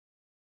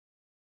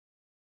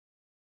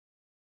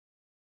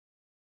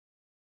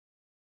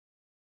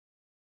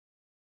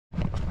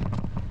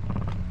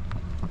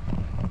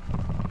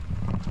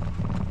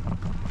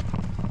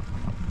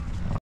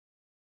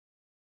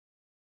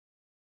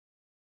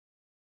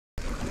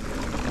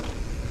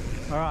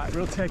All right,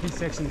 real techie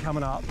section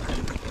coming up.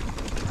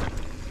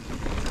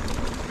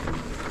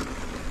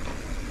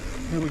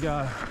 Here we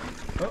go.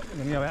 Oh, I'm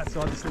gonna go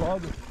outside this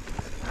log.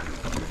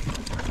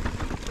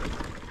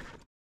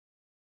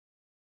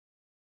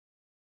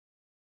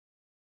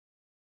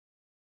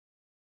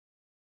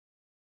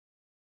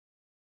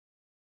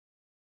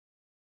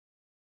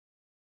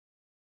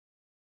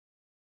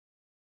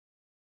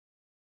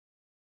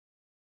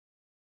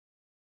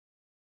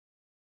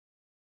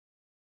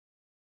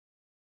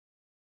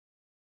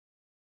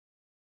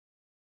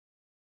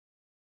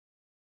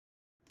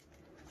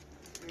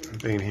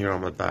 Been here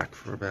on my back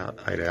for about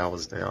 8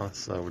 hours now,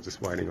 so we're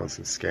just waiting on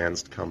some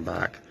scans to come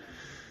back.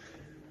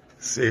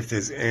 See if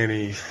there's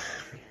any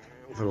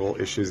little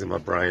issues in my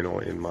brain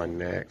or in my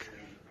neck.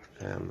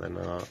 And then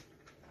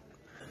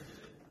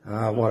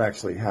what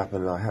actually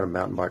happened, I had a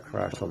mountain bike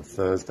crash on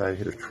Thursday,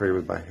 hit a tree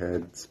with my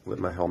head, split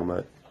my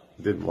helmet.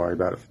 Didn't worry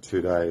about it for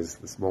 2 days.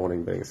 This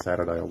morning, being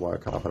Saturday, I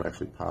woke up and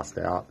actually passed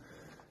out.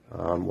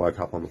 Woke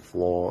up on the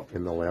floor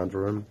in the lounge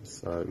room,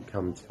 so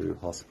come to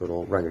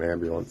hospital, rang an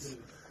ambulance.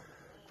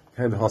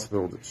 Came to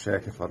hospital to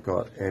check if I've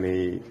got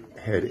any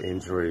head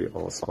injury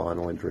or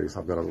spinal injuries.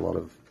 I've got a lot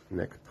of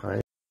neck pain.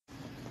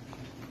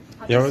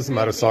 Yeah, as a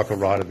motorcycle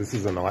rider, this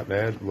is a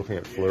nightmare, looking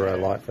at fluoro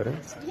light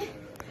fittings. Yeah.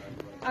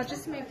 I'll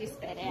just move this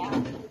bed out.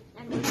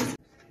 And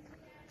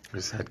I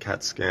just had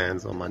CAT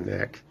scans on my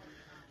neck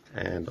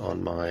and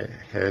on my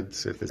head,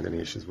 see if there's any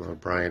issues with my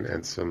brain,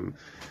 and some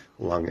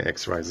lung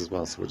x-rays as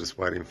well, so we're just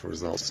waiting for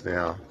results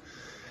now.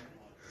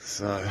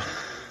 So,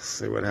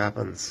 see what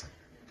happens.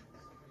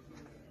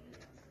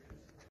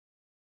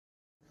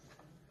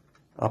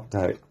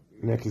 Update,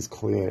 neck is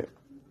clear,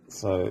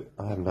 so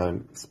I have no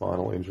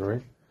spinal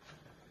injury.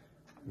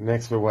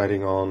 Next we're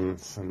waiting on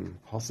some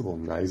possible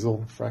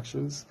nasal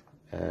fractures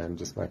and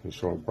just making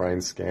sure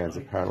brain scans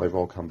apparently have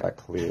all come back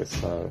clear,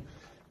 so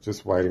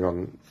just waiting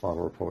on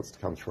final reports to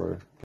come through.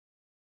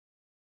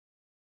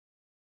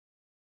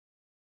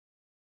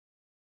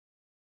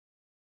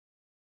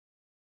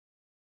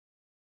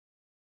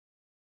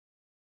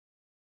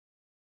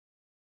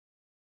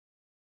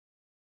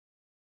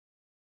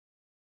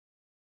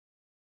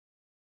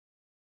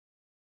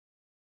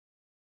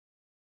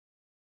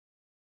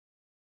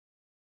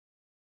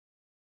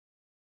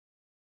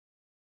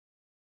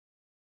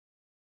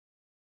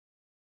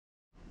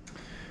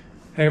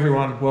 Hey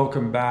everyone,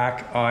 welcome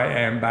back. I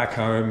am back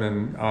home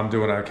and I'm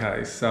doing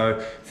okay.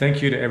 So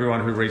thank you to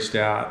everyone who reached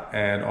out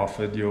and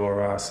offered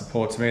your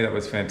support to me. That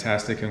was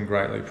fantastic and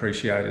greatly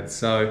appreciated.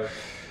 So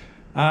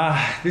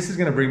this is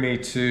going to bring me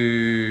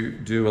to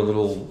do a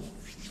little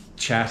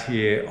chat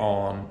here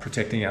on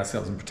protecting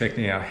ourselves and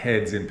protecting our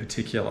heads in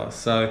particular.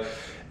 So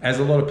as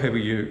a lot of people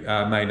you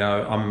may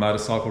know, I'm a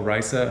motorcycle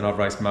racer and I've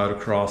raced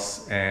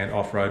motocross and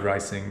off-road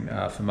racing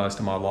for most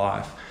of my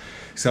life.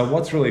 So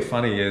what's really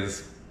funny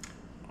is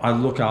I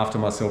look after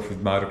myself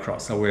with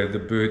motocross. I wear the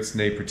boots,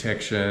 knee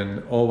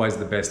protection, always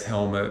the best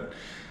helmet.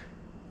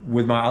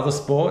 With my other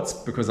sports,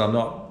 because I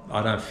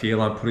don't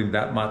feel I'm putting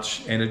that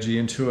much energy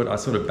into it, I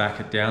sort of back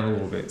it down a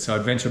little bit. So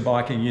adventure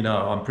biking, you know,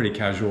 I'm pretty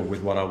casual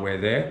with what I wear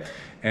there.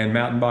 And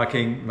mountain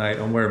biking, mate,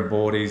 I'm wearing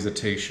boardies, a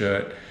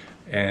t-shirt,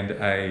 and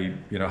a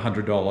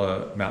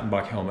 $100 mountain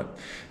bike helmet.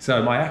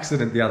 So my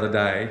accident the other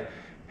day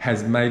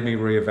has made me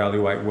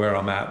reevaluate where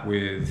I'm at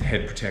with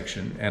head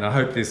protection. And I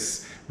hope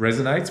this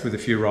resonates with a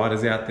few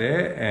riders out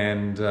there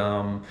and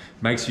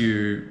makes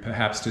you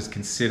perhaps just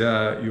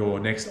consider your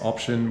next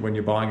option when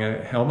you're buying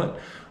a helmet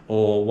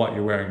or what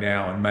you're wearing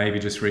now, and maybe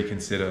just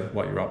reconsider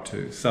what you're up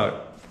to. So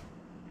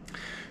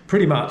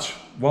pretty much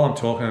while I'm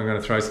talking, I'm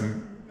going to throw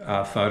some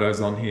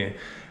photos on here.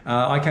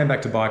 I came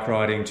back to bike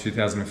riding in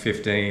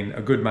 2015.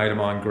 A good mate of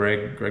mine,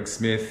 Greg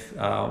Smith,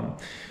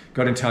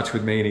 got in touch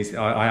with me and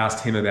I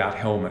asked him about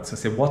helmets. I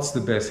said, what's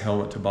the best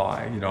helmet to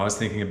buy? You know, I was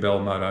thinking a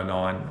Bell Moto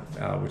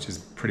 9, which is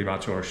pretty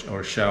much, or a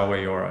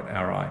Shoei or an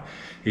Arai.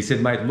 He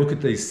said, mate, look at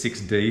these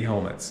 6D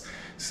helmets.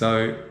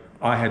 So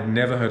I had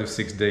never heard of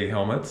 6D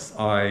helmets.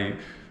 I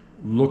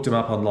looked them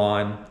up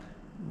online,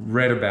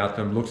 read about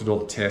them, looked at all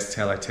the tests,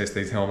 how they test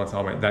these helmets. I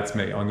went, that's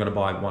me, I'm gonna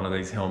buy one of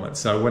these helmets.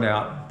 So I went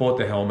out, bought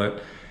the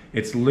helmet.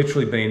 It's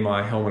literally been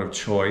my helmet of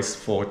choice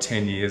for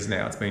 10 years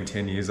now. It's been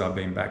 10 years I've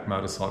been back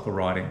motorcycle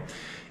riding.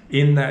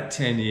 In that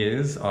 10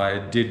 years, I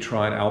did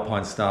try an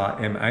Alpine Star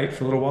M8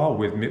 for a little while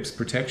with MIPS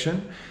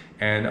protection,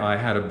 and I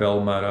had a Bell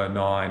Moto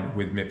 9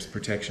 with MIPS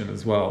protection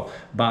as well.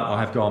 But I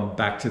have gone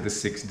back to the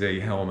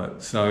 6D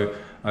helmet. So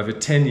over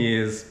 10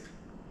 years,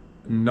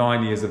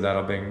 9 years of that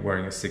I've been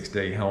wearing a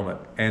 6D helmet.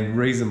 And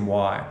reason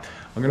why,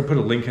 I'm going to put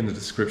a link in the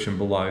description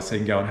below so you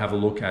can go and have a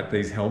look at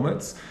these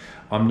helmets.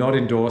 I'm not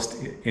endorsed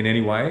in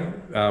any way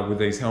with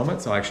these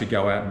helmets. I actually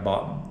go out and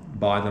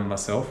buy them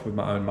myself with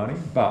my own money.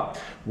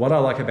 But what I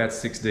like about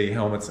 6D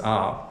helmets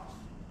are,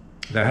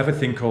 they have a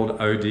thing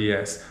called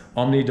ODS,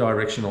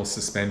 omnidirectional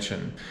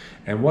suspension.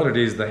 And what it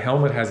is, the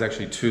helmet has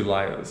actually 2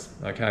 layers,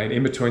 okay? And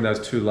in between those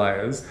 2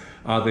 layers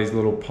are these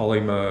little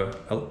polymer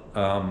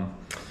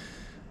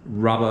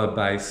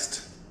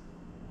rubber-based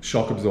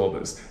shock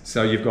absorbers.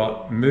 So you've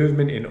got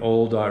movement in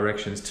all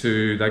directions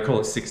they call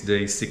it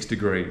 6D, 6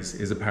 degrees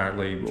is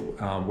apparently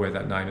where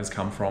that name has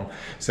come from.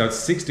 So it's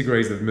 6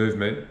 degrees of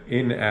movement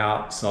in,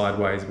 out,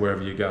 sideways,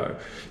 wherever you go.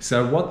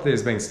 So what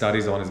there's been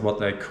studies on is what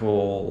they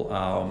call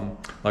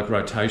like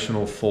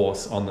rotational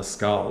force on the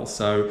skull.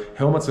 So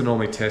helmets are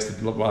normally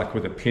tested like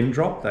with a pin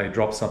drop. They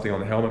drop something on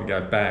the helmet and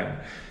go bang.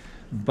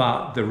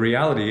 But the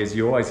reality is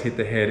you always hit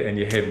the head and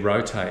your head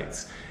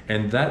rotates.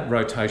 And that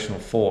rotational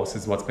force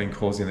is what's been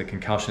causing the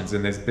concussions.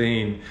 And there's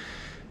been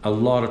a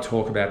lot of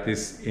talk about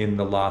this in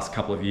the last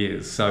couple of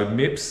years. So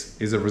MIPS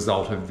is a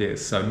result of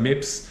this. So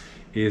MIPS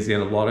is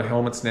in a lot of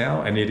helmets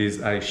now, and it is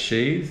a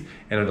sheath,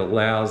 and it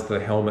allows the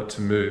helmet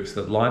to move.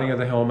 So the lining of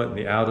the helmet and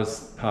the outer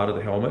part of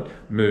the helmet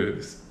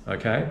moves,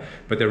 okay?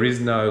 But there is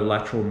no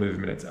lateral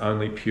movement. It's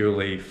only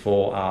purely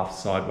fore, aft,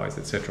 sideways,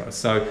 etc.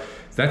 So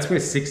that's where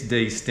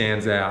 6D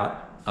stands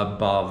out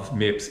above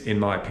MIPS, in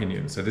my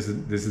opinion. So this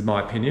is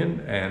my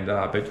opinion, and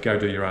but go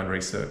do your own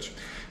research.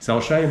 So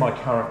I'll show you my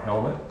current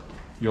helmet.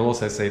 You'll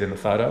also see it in the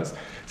photos.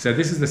 So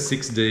this is the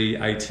 6D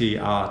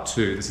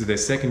ATR2. This is their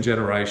second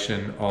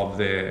generation of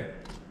their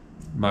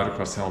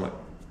motocross helmet.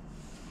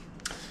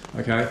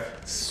 Okay,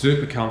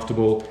 super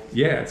comfortable.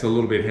 Yeah, it's a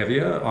little bit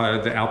heavier.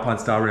 The Alpine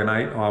Star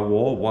M8 I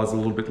wore was a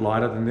little bit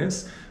lighter than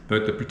this,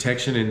 but the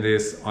protection in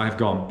this, I've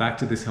gone back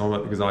to this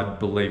helmet because I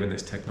believe in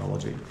this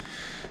technology.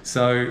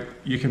 So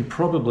you can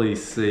probably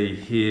see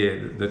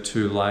here the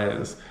two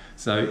layers.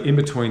 So in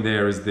between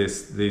there is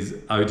these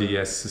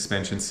ODS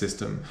suspension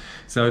system.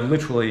 So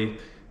literally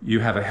you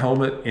have a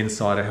helmet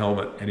inside a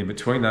helmet, and in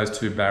between those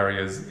two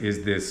barriers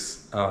is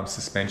this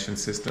suspension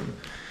system.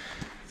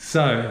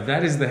 So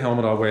that is the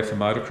helmet I wear for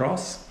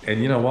motocross.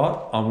 And you know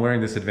what? I'm wearing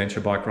this adventure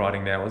bike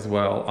riding now as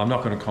well. I'm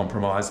not going to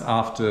compromise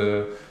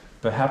after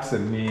perhaps a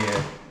near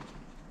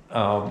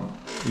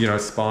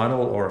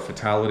spinal or a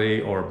fatality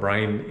or a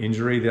brain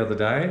injury the other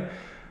day.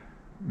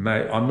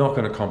 Mate, I'm not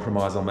going to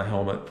compromise on the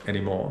helmet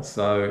anymore.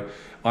 So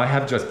I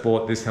have just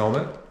bought this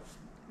helmet.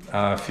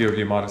 A few of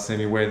you might have seen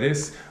me wear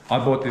this. I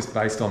bought this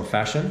based on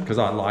fashion because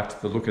I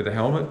liked the look of the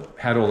helmet.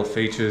 Had all the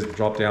features, the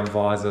drop-down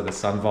visor, the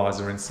sun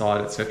visor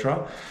inside,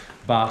 etc.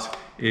 But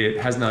it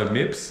has no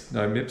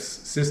MIPS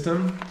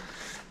system.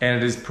 And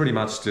it is pretty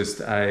much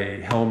just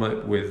a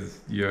helmet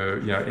with your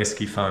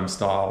esky foam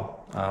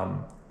style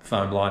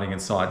foam lining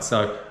inside.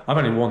 So I've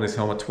only worn this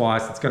helmet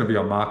twice. It's going to be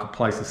on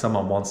Marketplace. If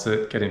someone wants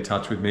it, get in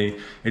touch with me.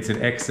 It's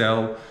an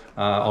XL.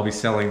 I'll be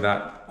selling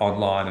that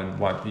online and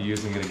won't be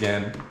using it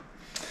again.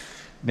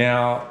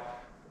 Now,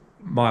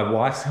 my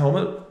wife's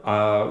helmet,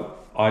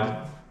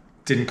 I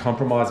didn't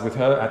compromise with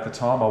her at the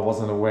time. I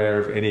wasn't aware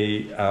of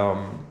any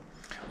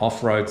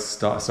off-road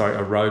style,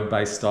 a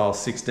road-based style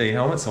 6D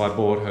helmet. So I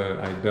bought her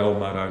a Bell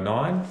Moto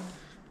 9.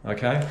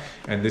 Okay,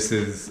 and this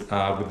is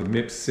with the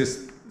MIPS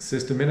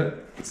system in it.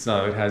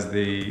 So it has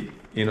the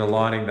inner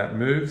lining that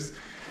moves.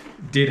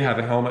 Did have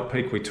a helmet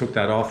peak. We took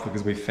that off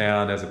because we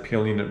found as a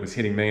pill unit was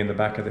hitting me in the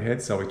back of the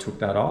head, so we took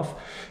that off.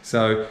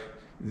 So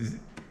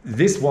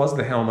this was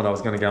the helmet I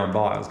was going to go and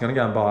buy. I was going to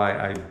go and buy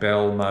a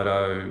Bell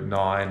Moto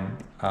 9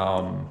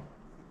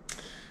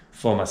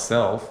 for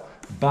myself,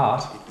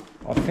 but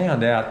I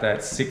found out that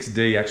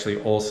 6D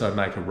actually also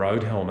make a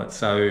road helmet.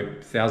 So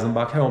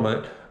 $1,000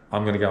 helmet,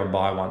 I'm going to go and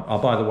buy one. Oh,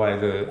 by the way,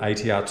 the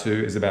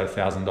ATR2 is about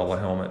 $1,000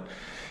 helmet.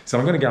 So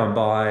I'm going to go and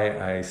buy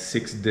a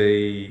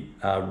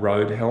 6D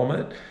road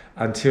helmet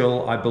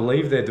until I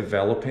believe they're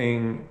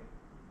developing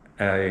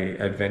a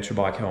adventure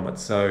bike helmet.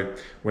 So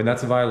when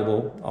that's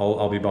available,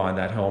 I'll be buying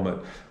that helmet.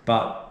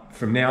 But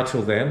from now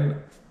till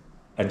then,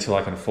 until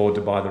I can afford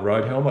to buy the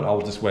road helmet,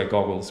 I'll just wear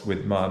goggles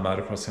with my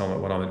motocross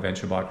helmet when I'm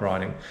adventure bike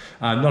riding.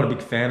 I'm not a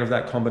big fan of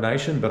that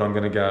combination, but I'm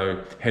going to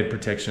go head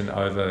protection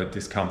over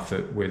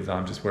discomfort with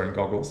just wearing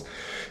goggles.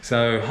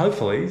 So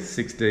hopefully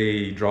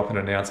 6D drop an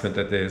announcement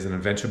that there's an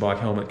adventure bike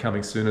helmet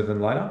coming sooner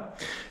than later.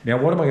 Now,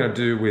 what am I going to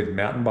do with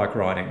mountain bike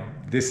riding?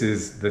 This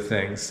is the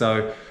thing.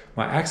 So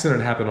my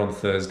accident happened on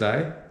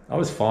Thursday. I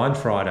was fine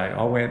Friday.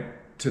 I went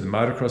to the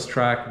motocross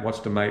track,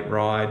 watched a mate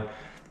ride.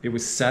 It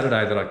was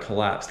Saturday that I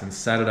collapsed, and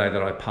Saturday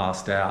that I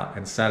passed out,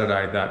 and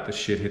Saturday that the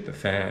shit hit the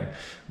fan.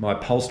 My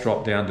pulse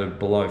dropped down to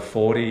below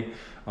 40.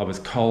 I was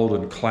cold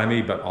and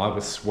clammy, but I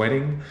was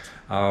sweating.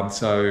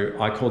 So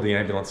I called the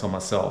ambulance on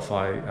myself.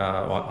 I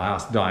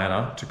asked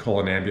Diana to call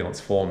an ambulance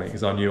for me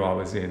because I knew I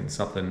was in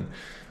something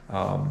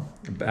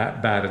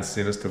bad and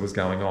sinister was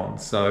going on.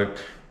 So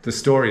the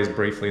story is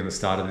briefly in the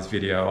start of this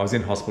video. I was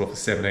in hospital for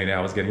 17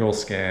 hours getting all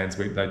scans.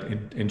 They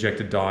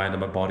injected dye into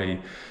my body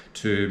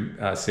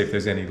to see if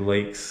there's any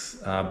leaks,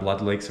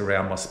 blood leaks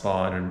around my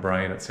spine and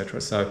brain,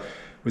 etc. So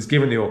was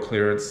given the all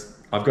clearance.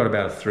 I've got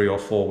about a 3 or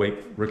 4 week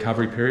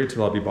recovery period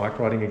till I'll be bike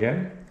riding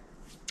again.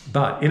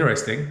 But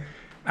interesting,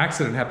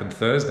 accident happened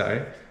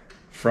Thursday.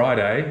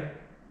 Friday,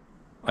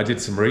 I did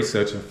some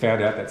research and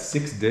found out that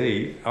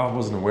 6D, I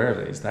wasn't aware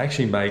of these, they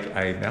actually make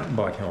a mountain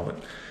bike helmet.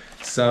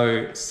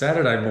 So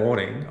Saturday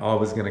morning, I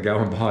was going to go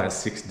and buy a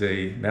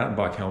 6D mountain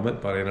bike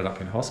helmet, but I ended up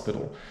in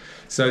hospital.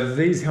 So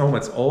these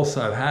helmets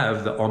also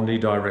have the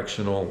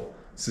omnidirectional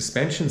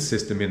suspension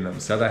system in them.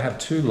 So they have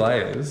 2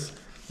 layers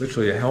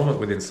literally a helmet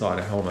with inside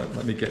a helmet.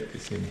 Let me get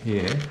this in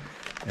here,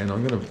 and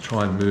I'm going to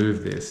try and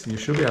move this. And you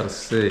should be able to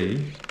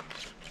see,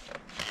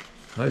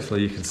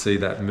 hopefully you can see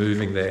that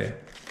moving there.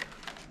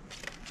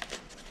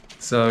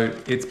 So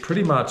it's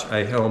pretty much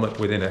a helmet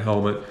within a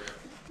helmet,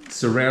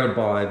 surrounded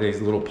by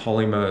these little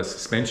polymer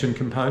suspension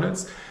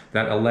components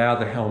that allow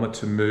the helmet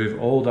to move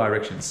all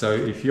directions. So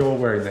if you're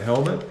wearing the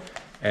helmet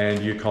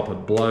and you cop a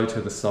blow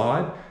to the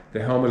side,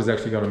 the helmet is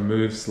actually going to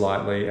move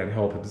slightly and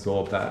help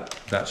absorb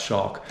that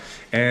shock.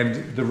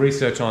 And the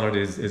research on it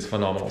is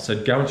phenomenal.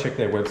 So go and check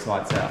their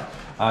websites out.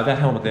 That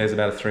helmet there is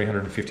about a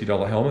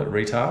 $350 helmet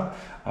retail.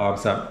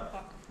 So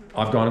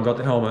I've gone and got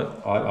the helmet.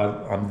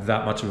 I'm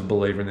that much of a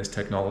believer in this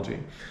technology.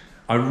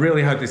 I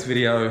really hope this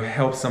video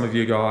helps some of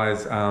you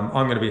guys. I'm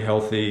going to be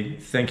healthy.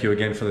 Thank you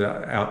again for the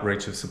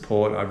outreach of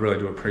support. I really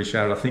do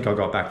appreciate it. I think I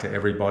got back to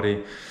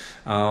everybody.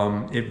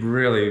 It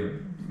really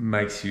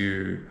makes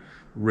you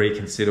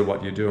reconsider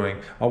what you're doing.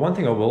 One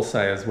thing I will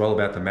say as well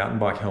about the mountain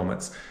bike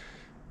helmets,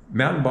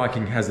 mountain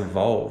biking has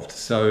evolved.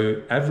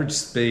 So average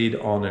speed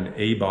on an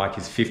e-bike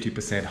is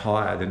 50%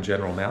 higher than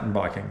general mountain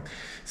biking.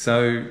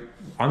 So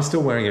I'm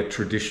still wearing a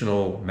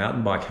traditional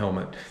mountain bike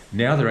helmet.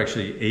 Now they're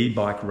actually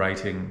e-bike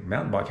rating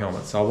mountain bike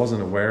helmets. So I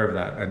wasn't aware of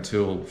that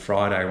until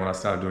Friday when I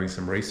started doing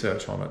some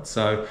research on it.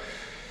 So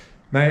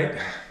mate,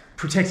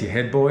 protect your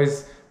head,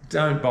 boys.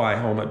 Don't buy a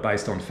helmet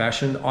based on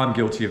fashion. I'm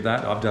guilty of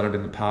that. I've done it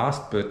in the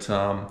past, but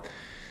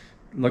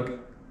look,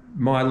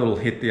 my little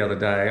hit the other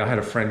day, I had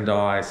a friend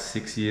die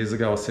 6 years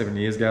ago or 7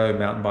 years ago,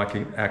 mountain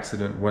biking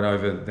accident, went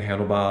over the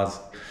handlebars.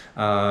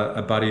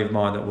 A buddy of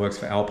mine that works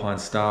for Alpine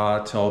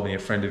Star told me a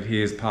friend of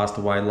his passed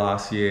away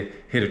last year,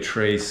 hit a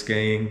tree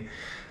skiing.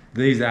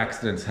 These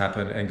accidents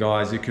happen, and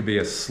guys, it could be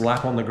a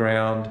slap on the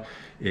ground,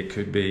 it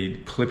could be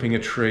clipping a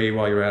tree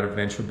while you're out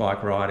adventure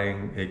bike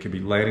riding, it could be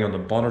landing on the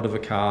bonnet of a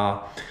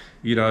car.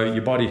 You know,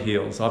 your body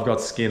heals. I've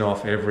got skin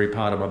off every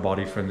part of my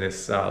body from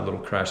this little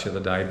crash the other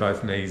day.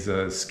 Both knees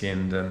are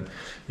skinned, and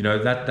you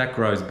know, that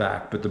grows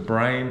back. But the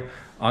brain,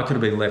 I could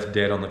have been left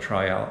dead on the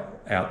trail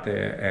out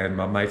there, and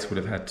my mates would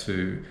have had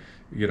to,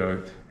 you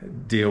know,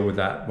 deal with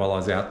that while I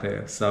was out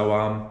there.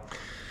 So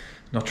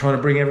not trying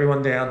to bring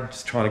everyone down,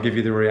 just trying to give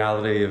you the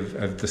reality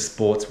of the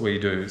sports we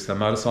do. So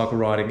motorcycle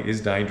riding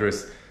is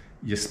dangerous.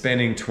 You're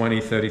spending 20,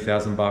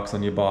 30,000 bucks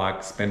on your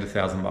bike, spend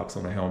 $1,000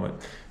 on a helmet.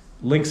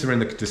 Links are in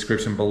the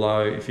description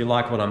below. If you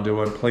like what I'm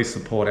doing, please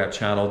support our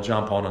channel,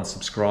 jump on and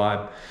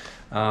subscribe.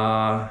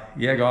 Yeah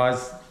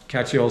guys,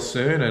 catch you all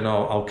soon, and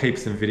I'll keep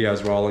some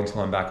videos rolling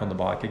till I'm back on the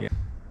bike again.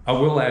 I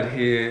will add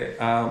here,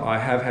 I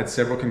have had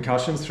several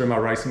concussions through my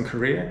racing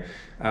career.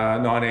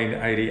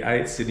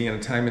 1988 Sydney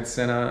Entertainment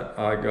Centre,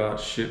 I got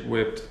shit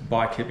whipped,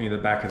 bike hit me in the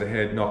back of the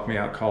head, knocked me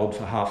out cold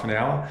for half an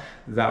hour.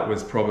 That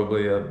was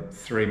probably a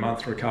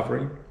 3-month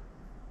recovery.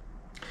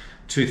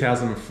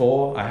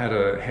 2004, I had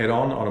a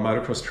head-on a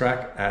motocross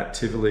track at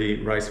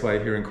Tivoli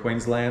Raceway here in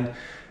Queensland.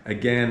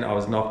 Again, I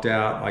was knocked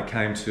out. I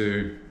came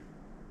to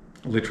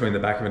literally in the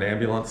back of an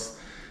ambulance.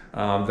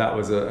 That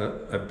was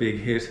a big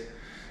hit.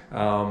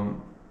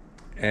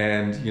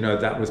 And you know,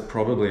 that was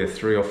probably a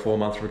 3 or 4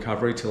 month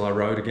recovery till I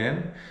rode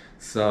again.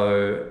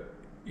 So,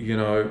 you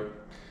know,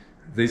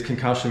 these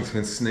concussions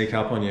can sneak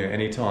up on you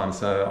anytime.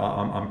 So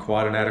I'm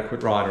quite an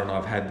adequate rider, and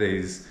I've had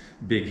these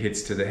big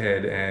hits to the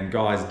head, and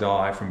guys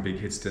die from big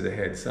hits to the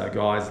head. So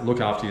guys,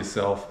 look after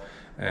yourself,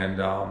 and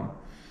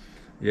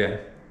yeah,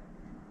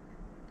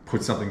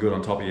 put something good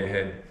on top of your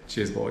head.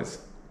 Cheers, boys.